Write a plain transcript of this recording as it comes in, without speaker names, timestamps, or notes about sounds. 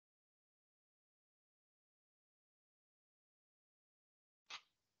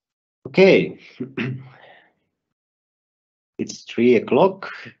Okay, it's 3 o'clock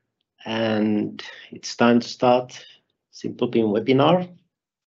and it's time to start Simplebim webinar.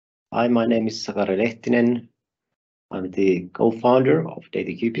 Hi, my name is Sakari Lehtinen. I'm the co-founder of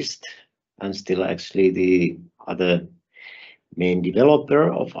DataCubist and still actually the other main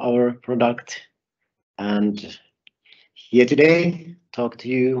developer of our product. And here today, talk to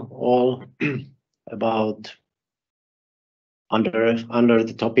you all about under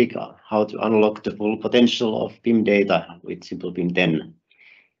the topic how to unlock the full potential of BIM data with Simplebim10,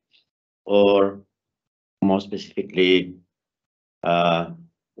 or more specifically,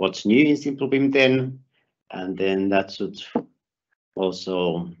 what's new in Simplebim10, and then that should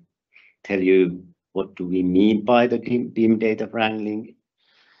also tell you what do we mean by the BIM data wrangling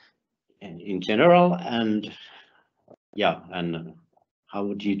in general, and and how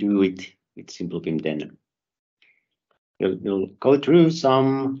would you do it with Simplebim10. We'll go through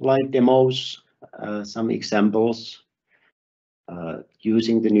some live demos, some examples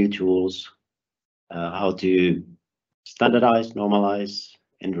using the new tools, how to standardize, normalize,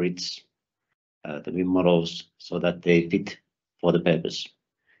 enrich the BIM models so that they fit for the purpose.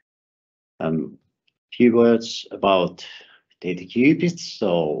 Few words about DataCubist.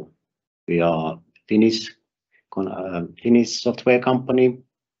 So we are Finnish software company,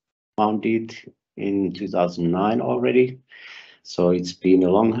 founded in 2009 already. So it's been a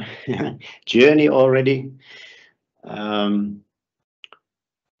long journey already. We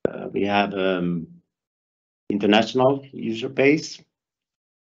have international user base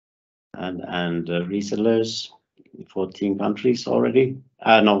and resellers in 14 countries already.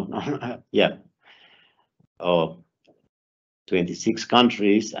 26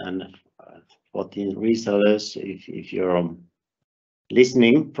 countries and 14 resellers. If you're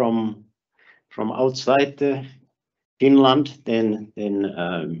listening from outside Finland, then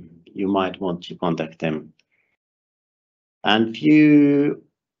you might want to contact them. And few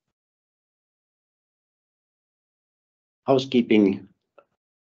housekeeping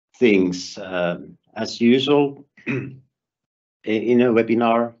things. As usual, in a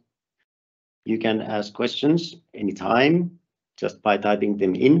webinar, you can ask questions anytime just by typing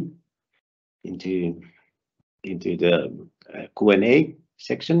them into the Q&A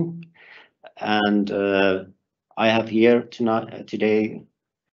section. And I have here today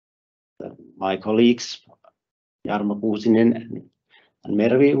my colleagues Jarmo Kuusinen and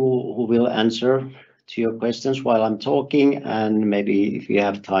Mervi who will answer to your questions while I'm talking, and maybe if you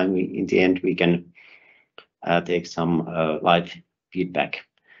have time in the end we can take some live feedback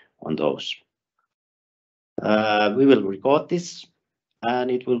on those. We will record this and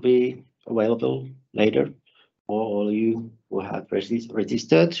it will be available later for all you who have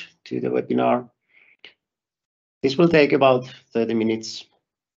registered to the webinar. This will take about 30 minutes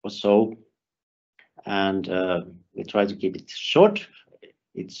or so, and we try to keep it short.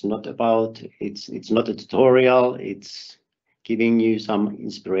 It's not a tutorial, it's giving you some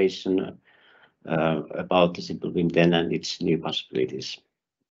inspiration about the Simplebim10 and its new possibilities.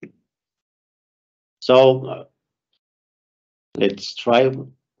 So let's try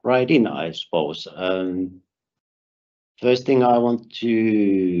right in, I suppose. First thing I want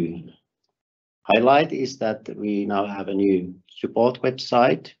to highlight is that we now have a new support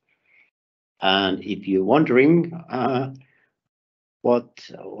website. And if you're wondering what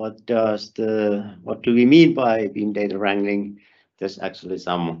do we mean by BIM data wrangling, there's actually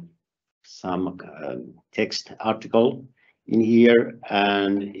some text article in here.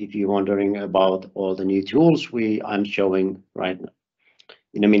 And if you're wondering about all the new tools I'm showing right now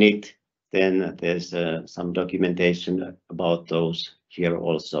in a minute, then there's some documentation about those here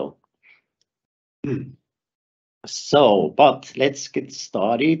also. So, but let's get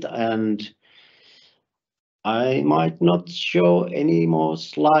started, and I might not show any more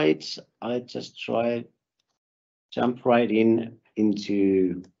slides. I just jump right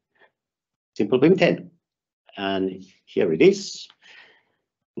into Simplebim10, and here it is.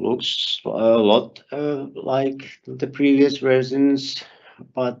 Looks a lot like the previous versions,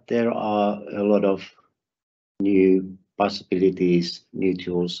 but there are a lot of new possibilities, new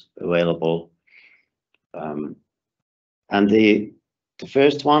tools available. And the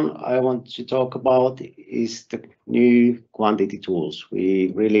first one I want to talk about is the new quantity tools.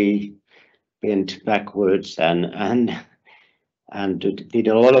 We really went backwards and did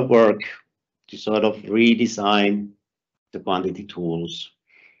a lot of work to sort of redesign the quantity tools.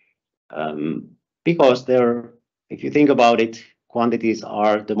 Because if you think about it, quantities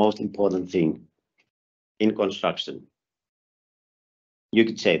are the most important thing in construction. You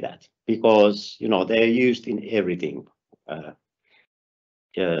could say that because they're used in everything.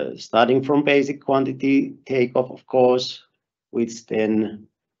 starting from basic quantity takeoff, of course, which then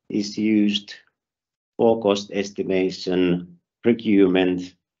is used for cost estimation,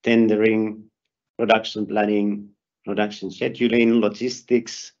 procurement, tendering, production planning, production scheduling,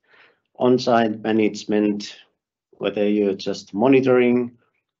 logistics, on-site management, whether you're just monitoring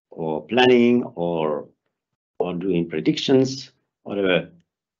or planning or doing predictions, whatever.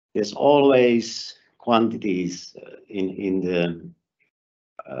 There's always quantities in the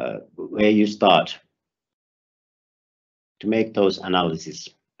where you start to make those analyses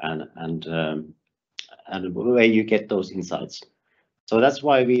and where you get those insights. So that's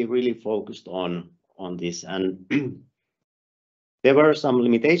why we really focused on this. And there were some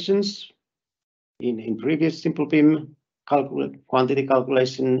limitations in previous Simplebim quantity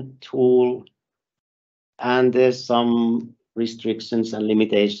calculation tool, and there's some restrictions and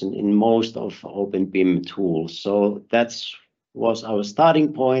limitation in most of OpenBIM tools. So that's was our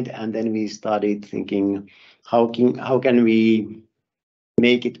starting point, and then we started thinking how can we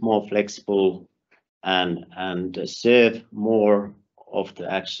make it more flexible and serve more of the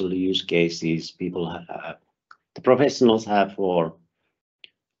actual use cases people have, the professionals have for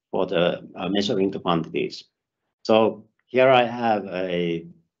the measuring the quantities. So here I have a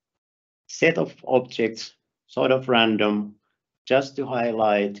set of objects, sort of random, just to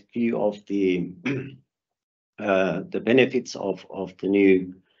highlight a few of the benefits of the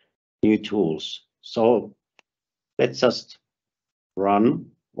new tools. So let's just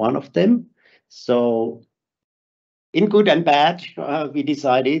run one of them. So in good and bad, we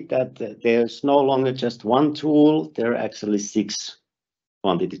decided that there's no longer just one tool, there are actually 6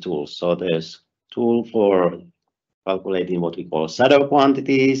 quantity tools. So there's tool for calculating what we call shadow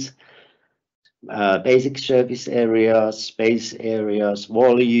quantities, basic surface areas, space areas,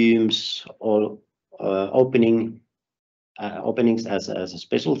 volumes, all openings as a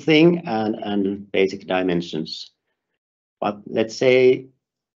special thing, and basic dimensions. But let's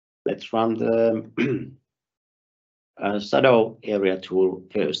run the shadow area tool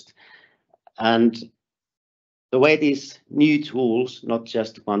first. And the way these new tools, not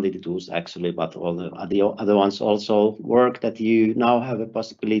just quantity tools actually, but all the other ones also work, that you now have a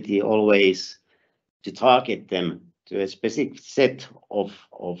possibility always to target them to a specific set of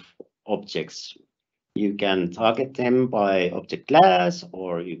objects. You can target them by object class,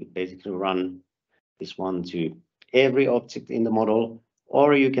 or you could basically run this one to every object in the model,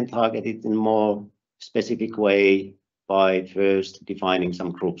 or you can target it in a more specific way by first defining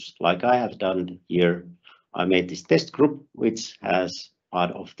some groups, like I have done here. I made this test group, which has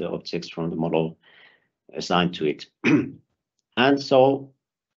part of the objects from the model assigned to it. And so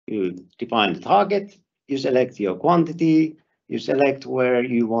you define the target, you select your quantity, you select where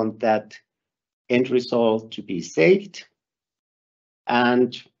you want that end result to be saved,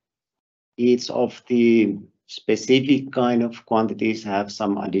 and each of the specific kind of quantities have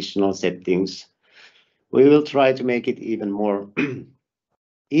some additional settings. We will try to make it even more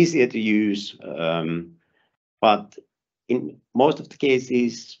easier to use, but in most of the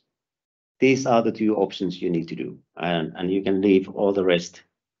cases, these are the 2 options you need to do, and you can leave all the rest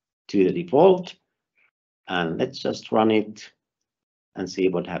to the default. And let's just run it and see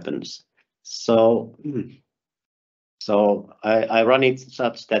what happens. So I run it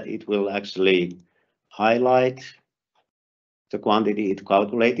such that it will actually highlight the quantity it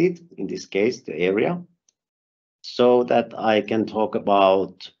calculated, in this case, the area, so that I can talk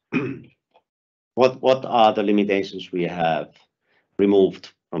about what are the limitations we have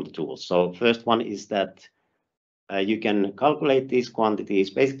removed from the tool. So first one is that you can calculate these quantities,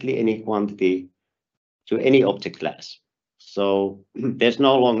 basically any quantity, to any object class. So there's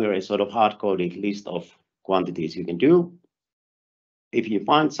no longer a sort of hard-coded list of quantities you can do. If you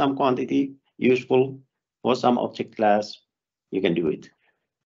find some quantity useful for some object class, you can do it.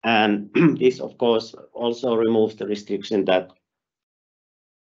 And this, of course, also removes the restriction that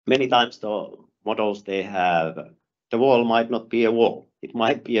many times the models they have, the wall might not be a wall. It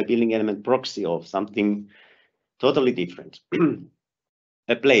might be a building element proxy of something totally different.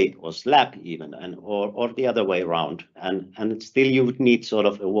 A plate or slab even, or the other way around, and still you would need sort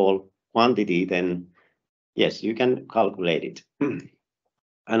of a wall quantity. Then yes, you can calculate it and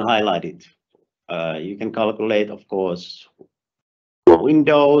highlight it. You can calculate, of course,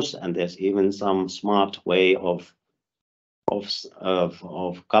 windows, and there's even some smart way of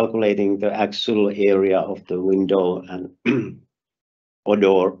calculating the actual area of the window and or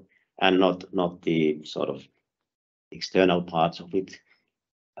door, and not the sort of external parts of it.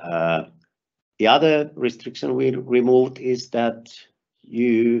 The other restriction we removed is that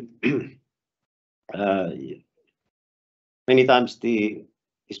you many times the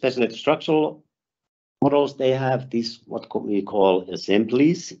especially the structural models, they have this what we call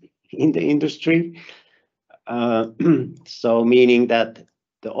assemblies in the industry. So meaning that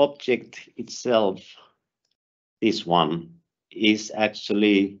the object itself, this one, is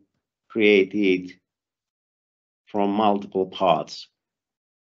actually created from multiple parts,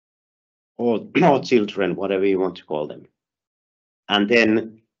 or children, whatever you want to call them. And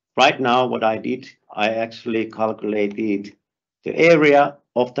then right now what I did, I actually calculated the area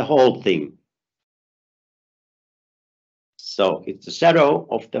of the whole thing. So it's the shadow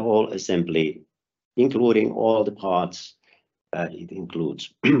of the whole assembly, including all the parts it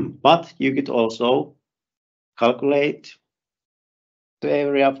includes. But you could also calculate the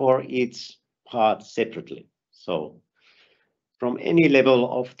area for each part separately. So from any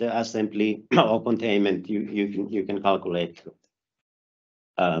level of the assembly or containment, you can calculate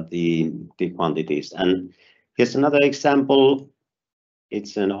the quantities. And here's another example.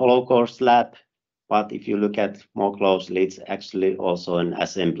 It's an hollow core slab, but if you look at more closely, it's actually also an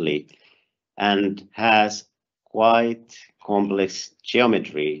assembly and has quite complex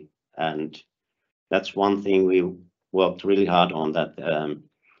geometry. And that's one thing we worked really hard on, that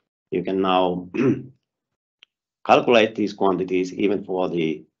you can now calculate these quantities even for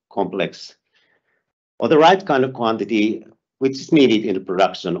the complex or the right kind of quantity which is needed in the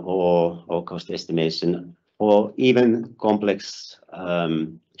production or cost estimation, or even complex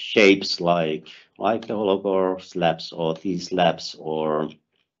shapes like the hollow core slabs or these slabs, or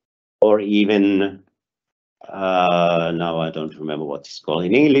even now I don't remember what it's called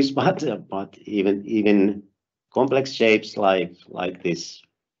in English, but even complex shapes like this.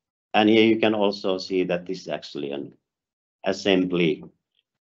 And here you can also see that this is actually an assembly,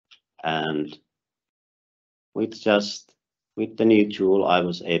 and with the new tool I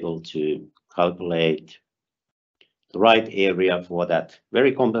was able to calculate the right area for that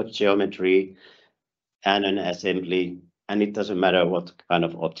very complex geometry and an assembly, and it doesn't matter what kind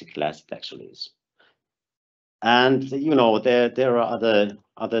of object class it actually is. And you know, there are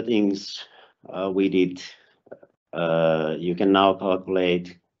other things we did. You can now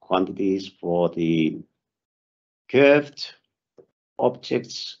calculate quantities for the curved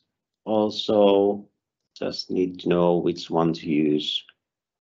objects. Also, just need to know which one to use.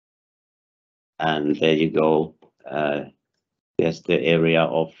 And there you go. There's the area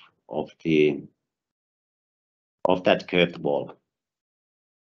of that curved wall,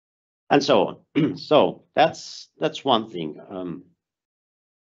 and so on. So that's one thing.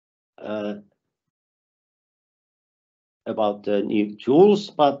 About the new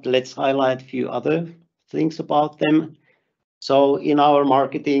tools, but let's highlight a few other things about them. So in our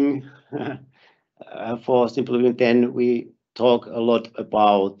marketing for Simplebim10, we talk a lot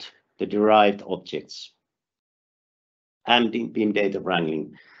about the derived objects and BIM data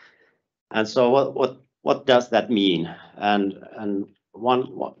wrangling. And so what does that mean? And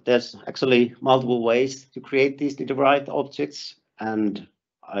there's actually multiple ways to create these derived objects, and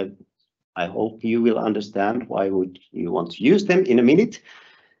I hope you will understand why would you want to use them in a minute.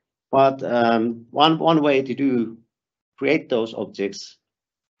 But one way to create those objects,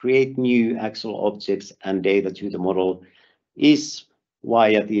 create new actual objects and data to the model, is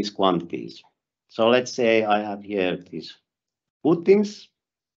via these quantities. So let's say I have here these footings,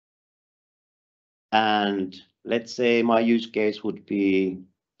 and let's say my use case would be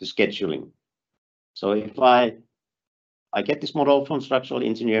the scheduling. So if I get this model from structural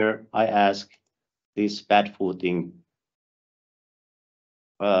engineer, I ask this pad footing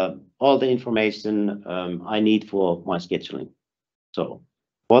all the information I need for my scheduling. So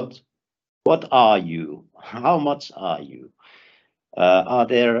what are you? How much are you? Are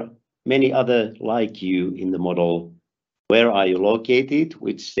there many other like you in the model? Where are you located?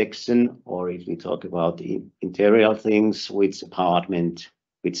 Which section? Or if we talk about the interior things, which apartment,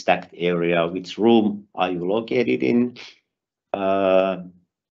 which stacked area, which room are you located in? How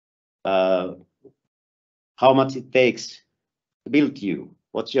much it takes to build you?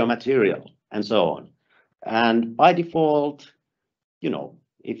 What's your material? And so on. And by default, you know,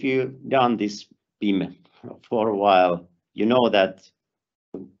 if you've done this BIM for a while, you know that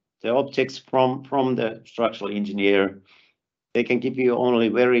the objects from the structural engineer, they can give you only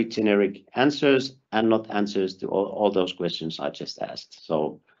very generic answers and not answers to all those questions I just asked.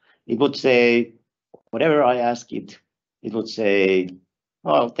 So it would say, whatever I ask it, it would say,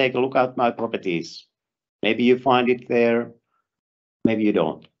 well, take a look at my properties. Maybe you find it there, maybe you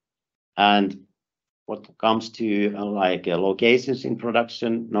don't. And what comes to like locations in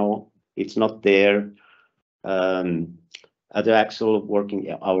production, no, it's not there. At the actual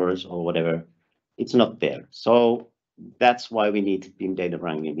working hours or whatever, it's not there. So that's why we need BIM data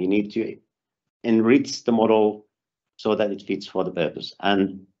wrangling. We need to enrich the model so that it fits for the purpose.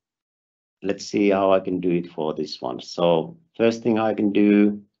 And let's see how I can do it for this one. So first thing I can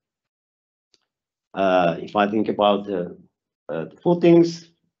do, if I think about the footings,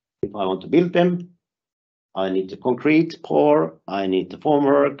 if I want to build them, I need the concrete pour, I need the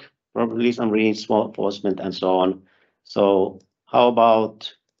formwork, probably some reinforcement and so on. So how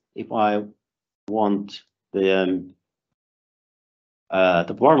about if I want the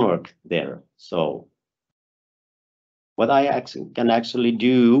formwork there? So what I can actually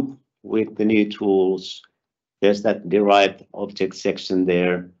do with the new tools, there's that derived object section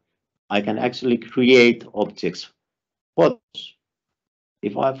there. I can actually create objects for those.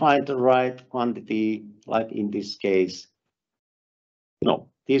 If I find the right quantity, like in this case,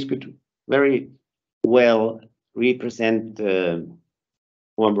 these could very well represent the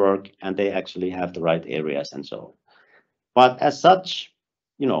formwork, and they actually have the right areas and so on. But as such,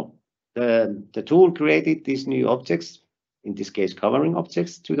 the tool created these new objects, in this case covering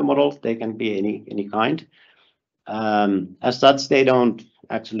objects to the model. They can be any kind. As such, they don't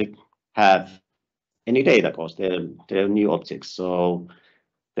actually have any data because they're new objects, so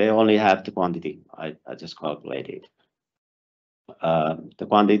they only have the quantity I just calculated. The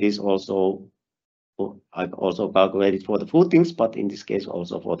quantities also I've also calculated for the footings, but in this case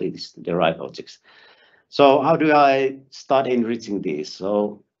also for these derived objects. So how do I start enriching these?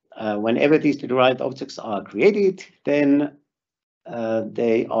 So whenever these derived objects are created, then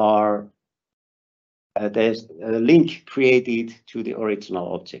there's a link created to the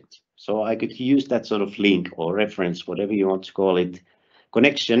original object. So I could use that sort of link or reference, whatever you want to call it,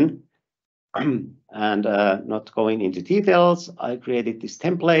 connection. And not going into details, I created this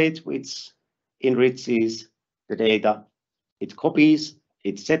template which enriches the data. It copies,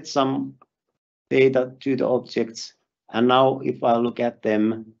 it sets some data to the objects. And now if I look at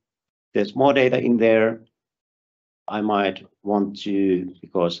them, there's more data in there. I might want to,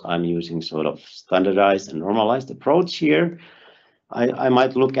 because I'm using sort of standardized and normalized approach here, I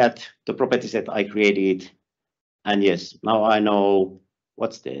might look at the property set I created. And yes, now I know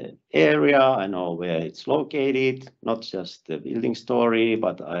what's the area, I know where it's located, not just the building story,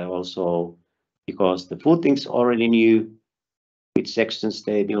 but I also, because the footings already knew which sections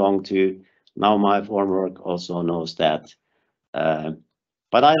they belong to, now my formwork also knows that.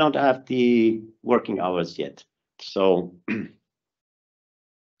 But I don't have the working hours yet. So,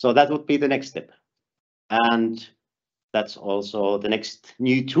 so that would be the next step. And that's also the next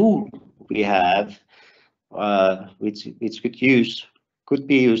new tool we have, which could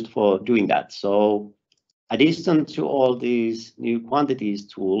be used for doing that. So addition to all these new quantities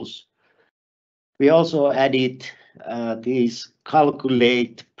tools, we also added these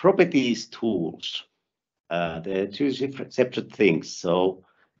calculate properties tools. They're two separate things. So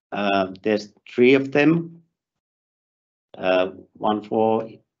there's 3 of them, one for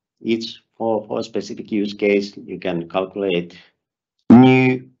each for a specific use case. You can calculate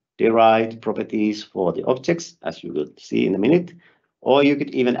new derived properties for the objects, as you will see in a minute, or you could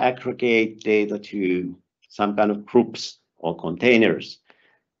even aggregate data to some kind of groups or containers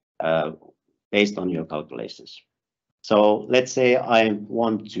based on your calculations. So let's say I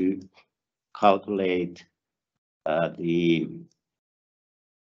want to calculate the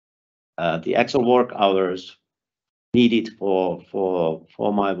actual work hours needed for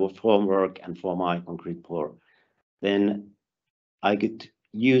my formwork and for my concrete pour. Then I could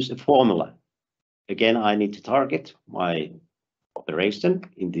use a formula. Again, I need to target my operation,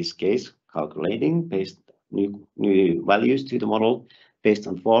 in this case, calculating based new values to the model based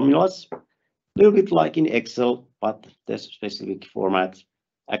on formulas. A little bit like in Excel, but there's a specific format.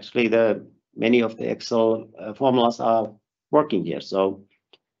 Actually, many of the Excel formulas are working here. So,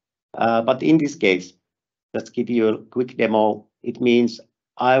 but in this case, let's give you a quick demo. It means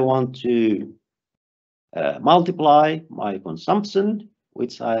I want to multiply my consumption,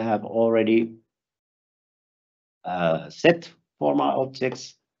 which I have already set for my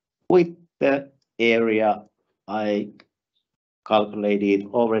objects, with the area I calculated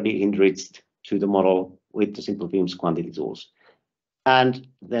already enriched to the model with the Simplebim's quantity tools. And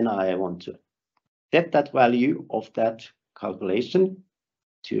then I want to set that value of that calculation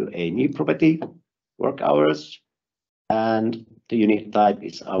to a new property, work hours, and the unit type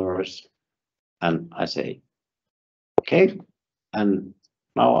is hours. And I say, okay. And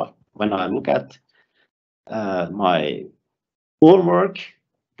now when I look at my formwork,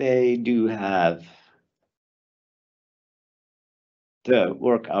 they do have the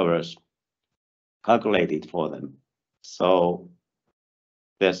work hours calculated for them. So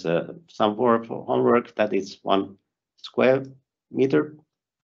there's some work for homework that is 1 square meter.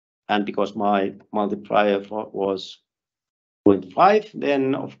 And because my multiplier was 0.5,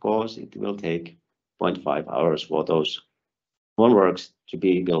 then of course it will take 0.5 hours for those homeworks to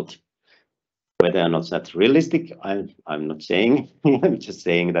be built. Whether or not that's realistic, I'm not saying. I'm just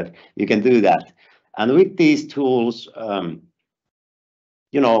saying that you can do that. And with these tools,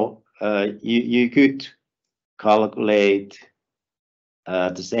 you could calculate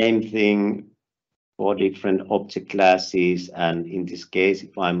the same thing for different object classes. And in this case,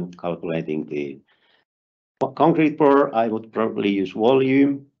 if I'm calculating the concrete pour, I would probably use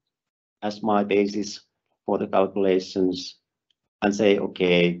volume as my basis for the calculations and say,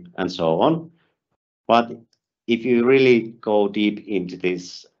 okay, and so on. But if you really go deep into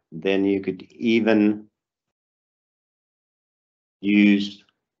this, then you could even use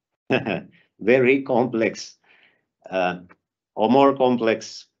very complex or more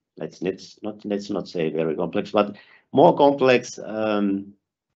complex, let's not say very complex, but more complex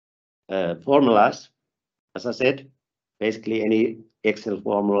formulas. As I said, basically any Excel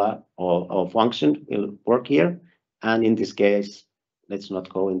formula or function will work here. And in this case, let's not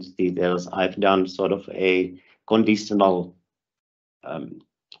go into details. I've done sort of a conditional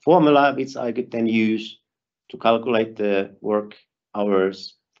formula, which I could then use to calculate the work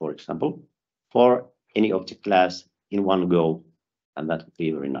hours, for example, for any object class in one go. And that would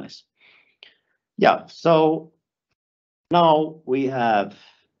be very nice. Yeah, so now we have,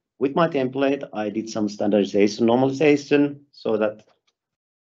 with my template, I did some standardization, normalization, so that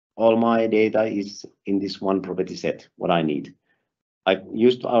all my data is in this one property set, what I need. I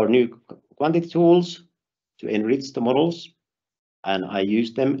used our new quantity tools to enrich the models, and I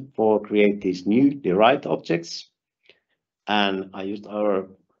used them for create these new derived objects. And I used our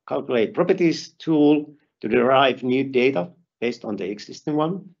calculate properties tool to derive new data based on the existing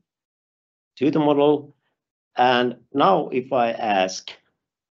one to the model. And now if I ask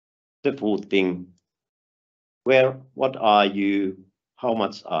the food thing, what are you? How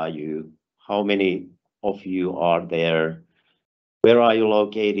much are you? How many of you are there? Where are you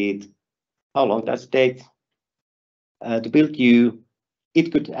located? How long does it take to build you?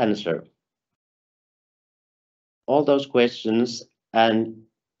 It could answer all those questions, and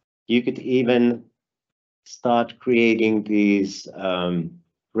you could even start creating these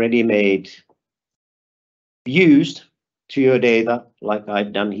ready-made views to your data, like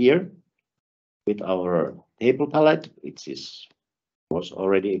I've done here with our table palette, which was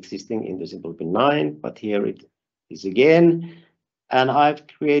already existing in the Simplebim10, but here it is again. And I've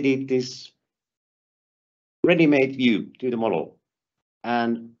created this ready-made view to the model,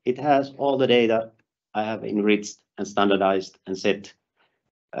 and it has all the data I have enriched and standardized and set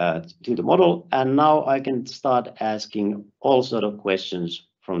to the model. And now I can start asking all sort of questions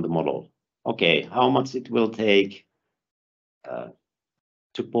from the model. Okay, how much it will take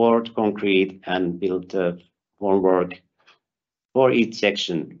to pour concrete and build the formwork for each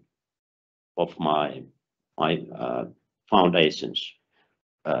section of my foundations.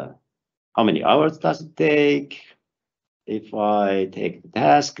 How many hours does it take? If I take the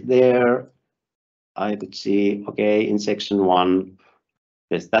task there, I could see, okay, in section 1,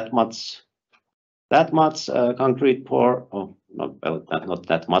 there's that much concrete pour. Oh, not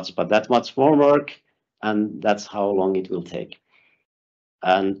that much, but that much formwork, and that's how long it will take,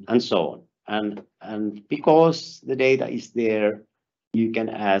 and so on. And because the data is there, you can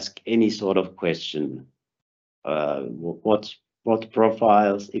ask any sort of question. What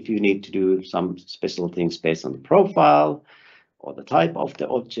profiles, if you need to do some special things based on the profile or the type of the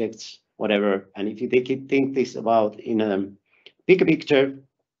objects, whatever. And if you think this about in a bigger picture,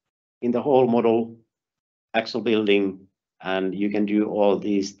 in the whole model, actual building, and you can do all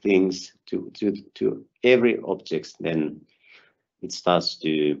these things to every object, then it starts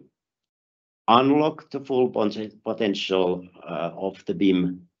to unlock the full potential of the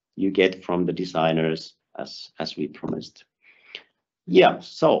BIM you get from the designers, as we promised. Yeah,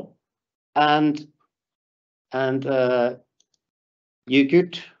 so and you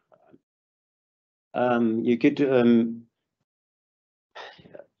could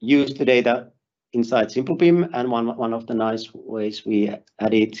use the data inside Simplebim, and one of the nice ways we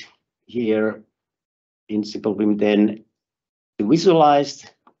added here in Simplebim10 to visualize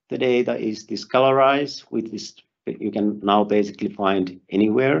the data is this colorize, which is you can now basically find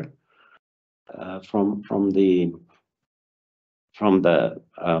anywhere from the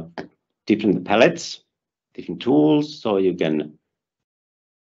different palettes, different tools, so you can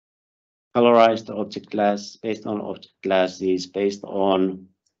colorize the object class based on object classes, based on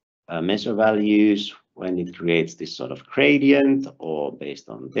measure values when it creates this sort of gradient, or based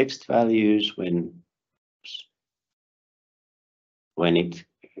on text values when when it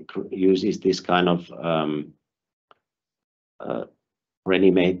uses this kind of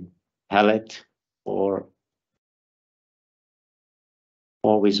ready-made palette for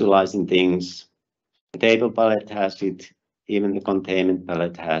visualizing things. The table palette has it, even the containment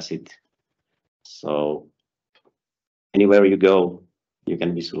palette has it. So anywhere you go, you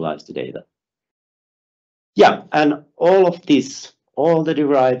can visualize the data. Yeah, and all of this, all the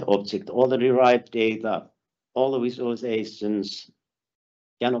derived object, all the derived data, all the visualizations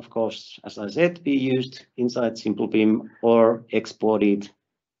can, of course, as I said, be used inside Simplebim or exported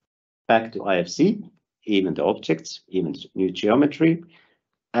back to IFC, even the objects, even new geometry,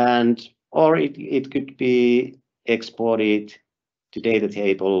 and or it could be exported to data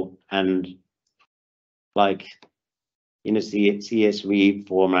table and like in a CSV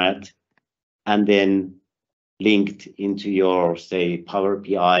format, and then linked into your, say, Power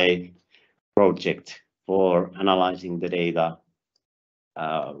BI project for analyzing the data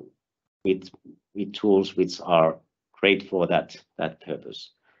with tools which are great for that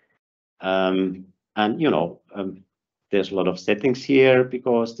purpose. And there's a lot of settings here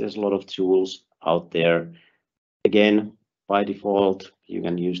because there's a lot of tools out there. Again, by default, you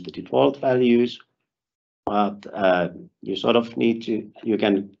can use the default values, but you sort of need to. You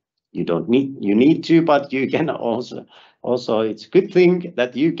need to, but you can also. It's a good thing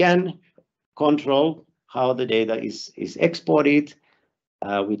that you can control how the data is exported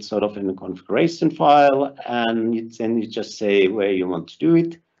with sort of a configuration file, and then you just say where you want to do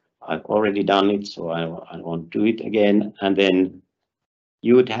it. I've already done it, so I won't do it again. And then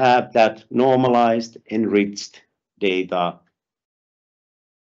you would have that normalized, enriched data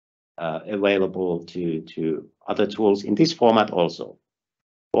available to other tools in this format also,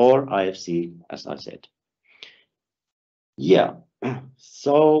 or IFC, as I said. Yeah,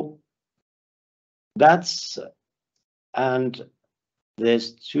 so that's, and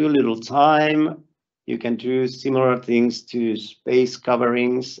there's too little time. You can do similar things to space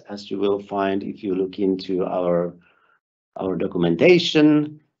coverings, as you will find if you look into our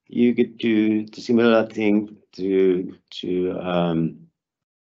documentation. You could do the similar thing to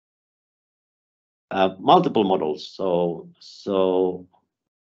multiple models. So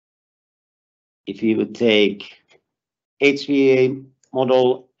if you would take HVA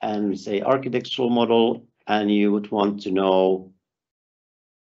model and say architectural model, and you would want to know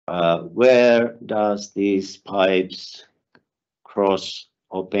where does these pipes cross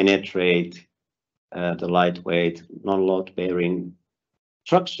or penetrate the lightweight, non-load bearing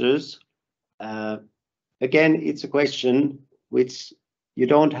structures. Again, it's a question which you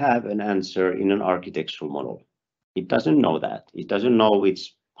don't have an answer in an architectural model. It doesn't know that. It doesn't know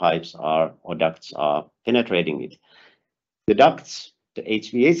which pipes are or ducts are penetrating it. The ducts, the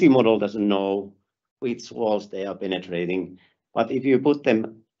HVAC model doesn't know which walls they are penetrating. But if you put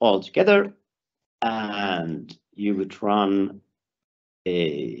them all together and you would run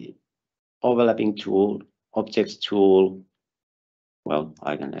a overlapping tool, objects tool, well,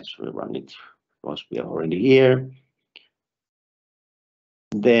 I can actually run it because we are already here.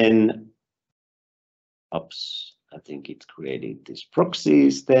 Then, oops, I think it created these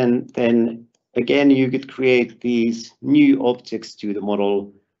proxies. Then again, you could create these new objects to the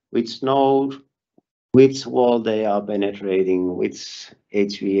model, which know which wall they are penetrating, which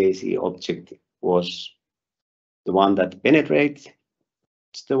HVAC object was the one that penetrates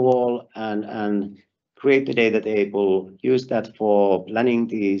the wall, and create the data table, use that for planning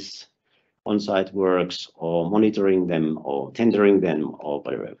these on-site works or monitoring them or tendering them or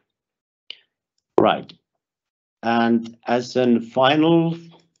whatever. Right. And as a final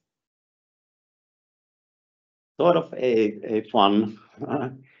sort of a fun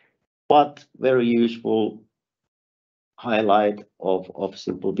but very useful highlight of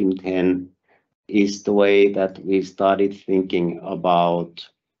Simplebim10 is the way that we started thinking about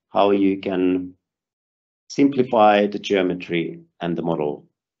how you can simplify the geometry and the model.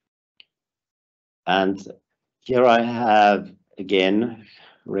 And here I have, again,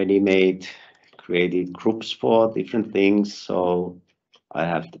 ready-made created groups for different things. So I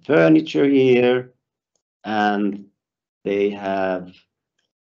have the furniture here, and they have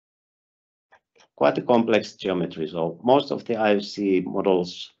quite a complex geometry. So most of the IFC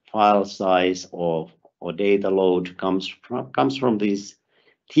models file size or data load comes from these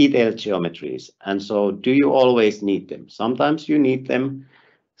detailed geometries. And so do you always need them? Sometimes you need them,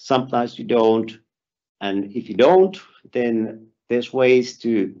 sometimes you don't. And if you don't, then there's ways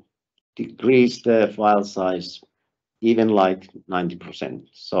to decrease the file size, even like 90%.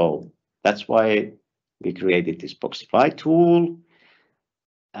 So that's why we created this Boxify tool.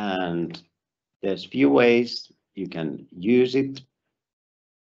 And there's few ways you can use it.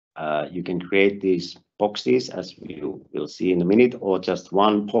 You can create these boxes, as you will see in a minute, or just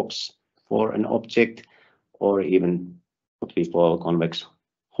one box for an object, or even what we call convex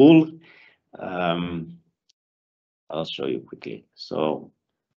hull. I'll show you quickly. So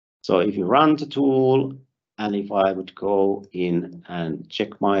if you run the tool, and if I would go in and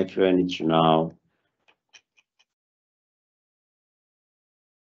check my furniture now,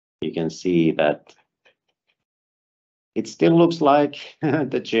 you can see that it still looks like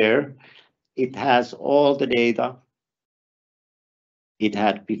the chair. It has all the data it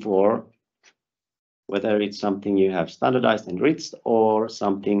had before, whether it's something you have standardized and enriched or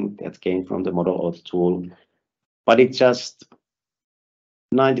something that came from the model or the tool, but it's just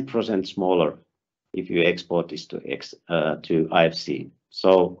 90% smaller if you export this to IFC.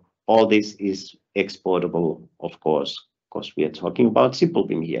 So all this is exportable, of course, because we are talking about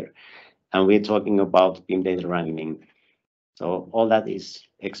Simplebim here, and we're talking about BIM data wrangling. So all that is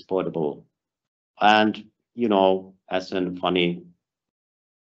exportable. And, you know, as a funny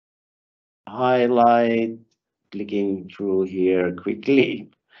highlight, clicking through here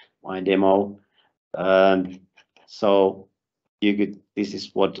quickly, my demo. So you could, this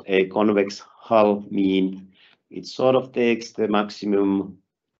is what a convex hull mean. It sort of takes the maximum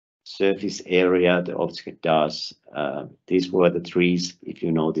surface area the object does. These were the trees, if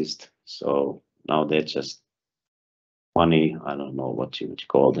you noticed. So now they're just funny, I don't know what you would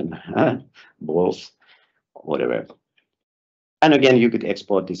call them, balls, whatever. And again, you could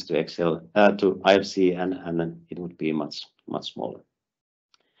export this to Excel, to IFC, and then it would be much smaller.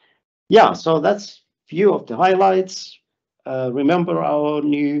 Yeah, so that's few of the highlights. Remember our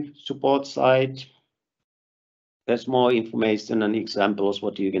new support site. There's more information and examples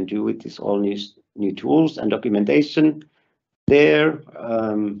what you can do with this all new tools and documentation there,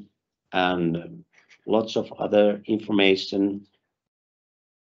 and lots of other information.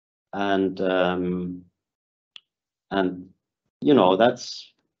 And you know,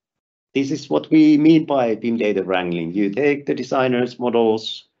 this is what we mean by BIM data wrangling. You take the designer's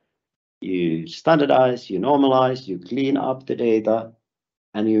models, you standardize, you normalize, you clean up the data,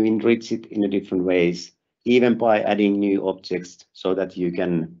 and you enrich it in a different ways, even by adding new objects so that you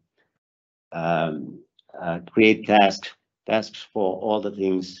can create tasks for all the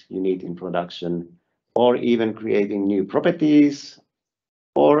things you need in production, or even creating new properties,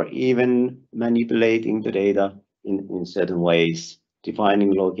 or even manipulating the data in certain ways,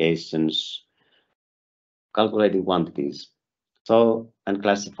 defining locations, calculating quantities, so, and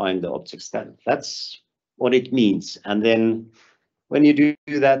classifying the objects. That's what it means. And then when you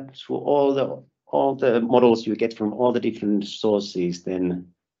do that through all the models you get from all the different sources, then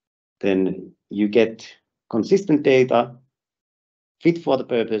you get consistent data, fit for the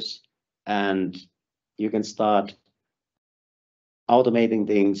purpose, and you can start automating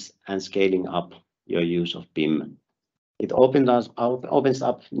things and scaling up your use of BIM. It opens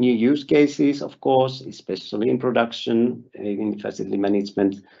up new use cases, of course, especially in production, in facility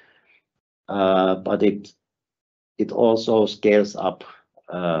management, but it also scales up.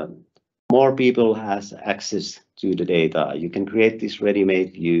 More people has access to the data. You can create these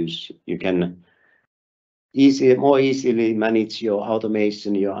ready-made views. You can more easily manage your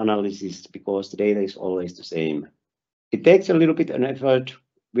automation, your analysis, because the data is always the same. It takes a little bit of effort.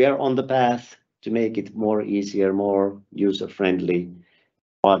 We are on the path to make it more easier, more user-friendly,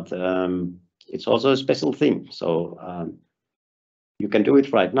 but it's also a special thing. So you can do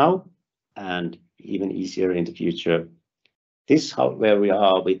it right now and even easier in the future. This is where we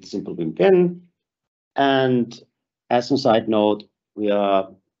are with Simplebim 10. And as a side note,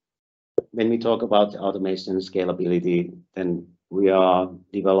 when we talk about automation and scalability, then we are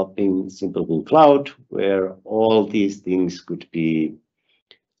developing Simplebim Cloud, where all these things could be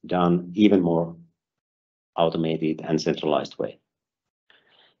done even more automated and centralized way.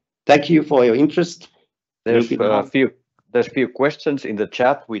 Thank you for your interest. There's a few questions in the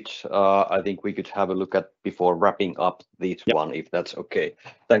chat, which I think we could have a look at before wrapping up this one, if that's okay.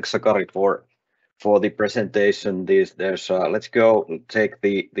 Thanks, Sakari, for the presentation. Let's go take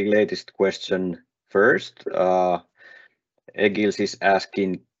the latest question first. Egils is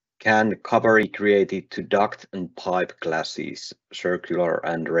asking, can cover be created to duct and pipe classes, circular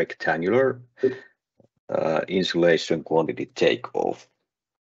and rectangular, insulation quantity takeoff?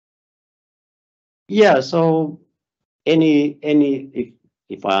 Yeah, so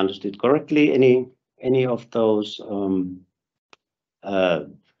if I understood correctly, any of those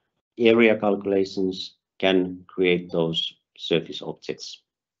area calculations can create those surface objects,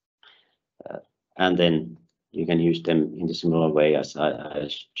 and then you can use them in the similar way as I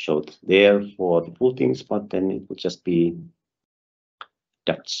showed there for the footings, but then it would just be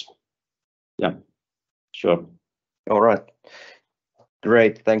ducts. Yeah, sure. All right.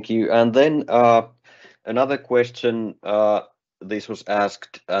 Great, thank you. And then another question. This was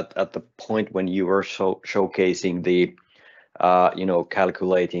asked at the point when you were showcasing the,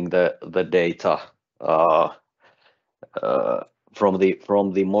 calculating the data from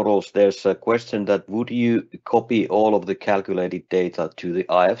the models. There's a question that would you copy all of the calculated data to the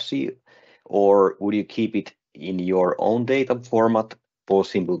IFC, or would you keep it in your own data format for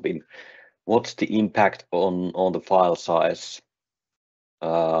Simplebim? What's the impact on the file size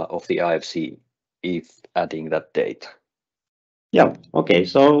of the IFC if adding that data? Yeah. Okay.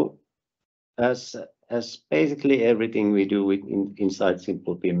 So as basically everything we do inside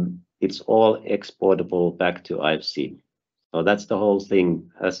Simplebim, it's all exportable back to IFC. So that's the whole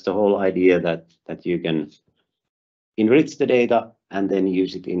thing. That's the whole idea that you can enrich the data and then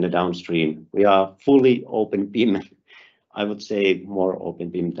use it in the downstream. We are fully open BIM. I would say more open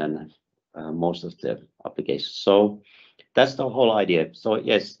BIM than most of the applications. So that's the whole idea. So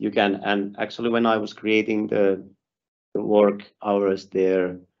yes, you can. And actually, when I was creating the work hours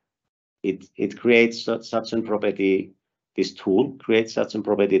there, it creates such a property. This tool creates such a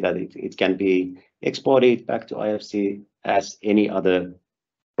property that it can be exported back to IFC as any other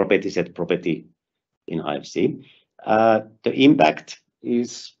property set property in IFC. The impact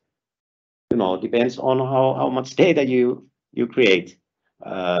is, depends on how much data you create.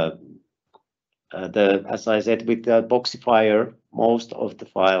 As I said, with the boxifier, most of the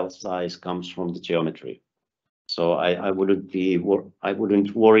file size comes from the geometry. So I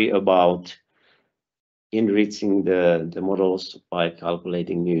wouldn't worry about enriching the models by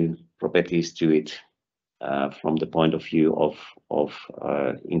calculating new properties to it from the point of view of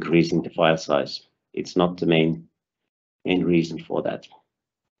increasing the file size. It's not the main reason for that.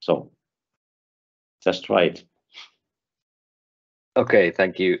 So just try it. Okay,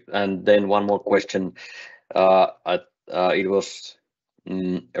 thank you. And then one more question. It was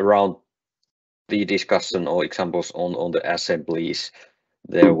around the discussion or examples on the assemblies.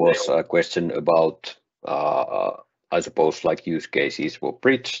 There was a question about, I suppose, like use cases for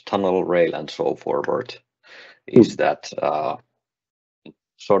bridge, tunnel, rail, and so forward. Is that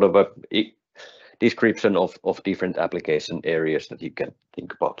sort of a description of different application areas that you can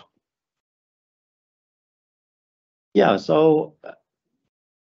think about? Yeah, so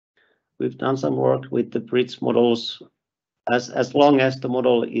we've done some work with the bridge models. As long as the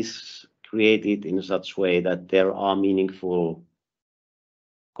model is created in such way that there are meaningful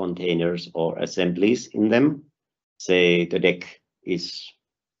containers or assemblies in them, say the deck is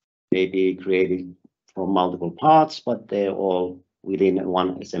maybe created from multiple parts, but they're all within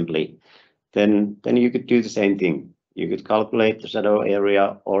one assembly, then you could do the same thing. You could calculate the shadow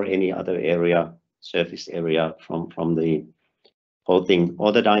area or any other area, surface area from the whole thing,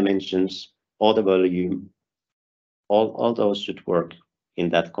 all the dimensions, all the volume, all those should work in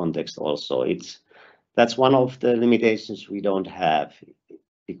that context also. That's one of the limitations we don't have,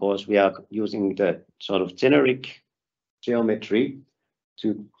 because we are using the sort of generic geometry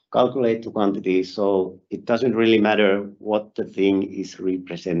to calculate the quantity. So it doesn't really matter what the thing is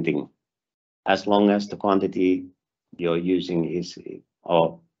representing, as long as the quantity you're using is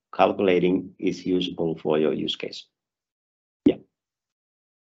or calculating is usable for your use case. Yeah,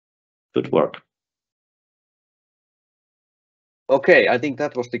 good work. Okay, I think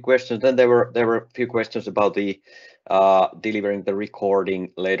that was the question. Then there were a few questions about the delivering the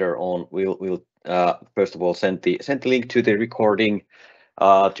recording later on. We'll first of all send the link to the recording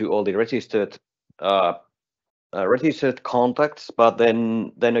to all the registered contacts. But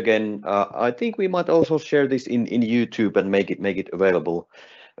then again, I think we might also share this in YouTube and make it available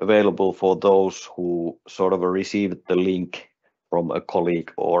for those who sort of received the link from a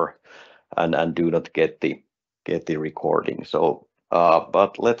colleague and do not get the recording. So,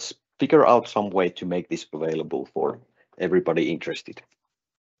 but let's figure out some way to make this available for everybody interested.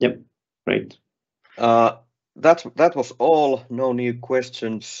 Yep, great. That was all. No new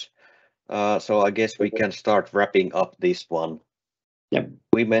questions. So I guess we can start wrapping up this one. Yep.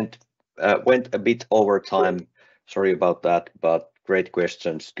 We went a bit over time. Sorry about that, but great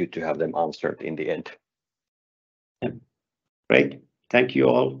questions. Good to have them answered in the end. Yep. Great. Thank you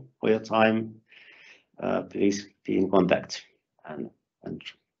all for your time. Please be in contact and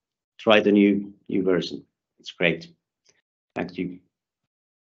try the new version. It's great. Thank you.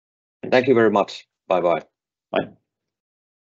 Thank you very much. Bye-bye. Bye.